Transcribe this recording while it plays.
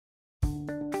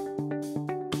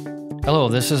Hello,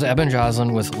 this is Eben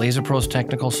Joslin with LaserPro's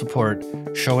technical support,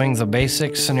 showing the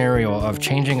basic scenario of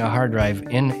changing a hard drive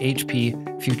in HP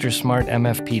FutureSmart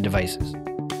MFP devices.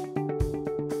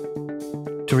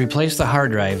 To replace the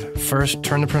hard drive, first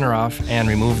turn the printer off and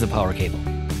remove the power cable.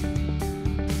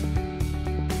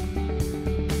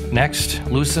 Next,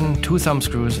 loosen 2 thumb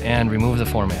screws and remove the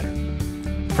formatter.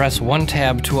 Press 1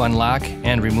 tab to unlock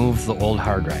and remove the old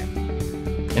hard drive.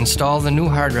 Install the new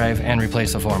hard drive and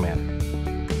replace the formatter.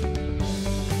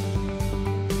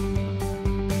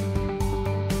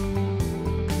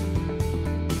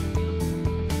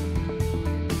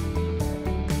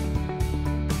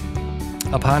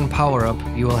 Upon power-up,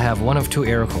 you will have one of 2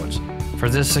 error codes. For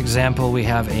this example, we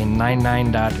have a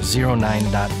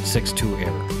 99.09.62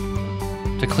 error.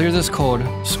 To clear this code,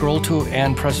 scroll to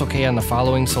and press OK on the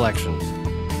following selections: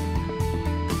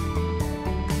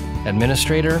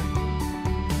 Administrator,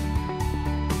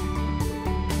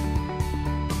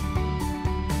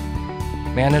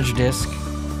 Manage Disk,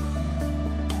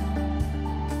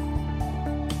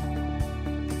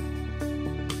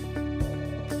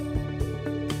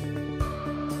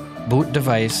 Boot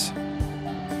Device,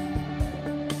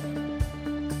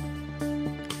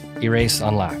 Erase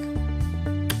Unlock.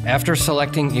 After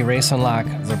selecting Erase Unlock,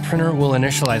 the printer will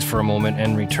initialize for a moment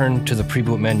and return to the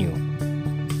pre-boot menu.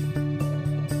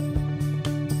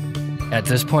 At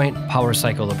this point, power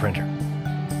cycle the printer.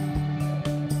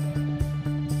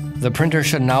 The printer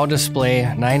should now display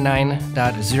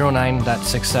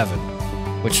 99.09.67,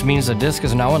 which means the disk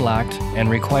is now unlocked and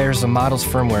requires the model's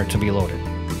firmware to be loaded.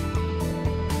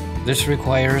 This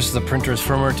requires the printer's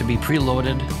firmware to be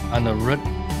preloaded on the root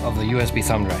of the USB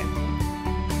thumb drive.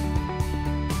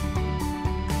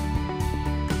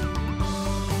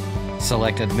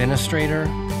 Select Administrator,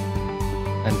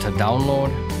 then to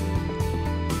download,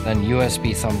 then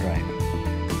USB thumb drive.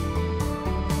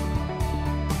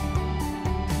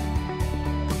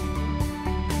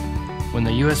 When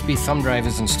the USB thumb drive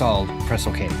is installed, press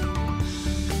OK.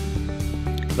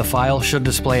 The file should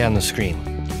display on the screen.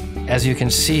 As you can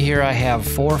see here, I have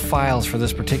 4 files for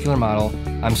this particular model.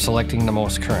 I'm selecting the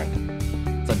most current.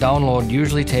 The download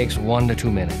usually takes 1 to 2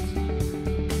 minutes.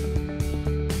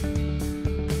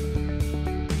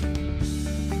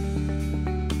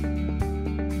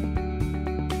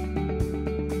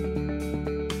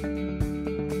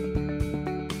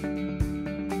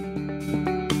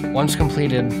 Once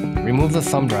completed, remove the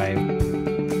thumb drive,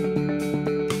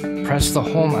 press the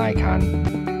home icon,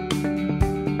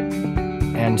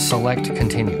 and select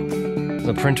Continue.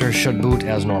 The printer should boot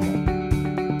as normal.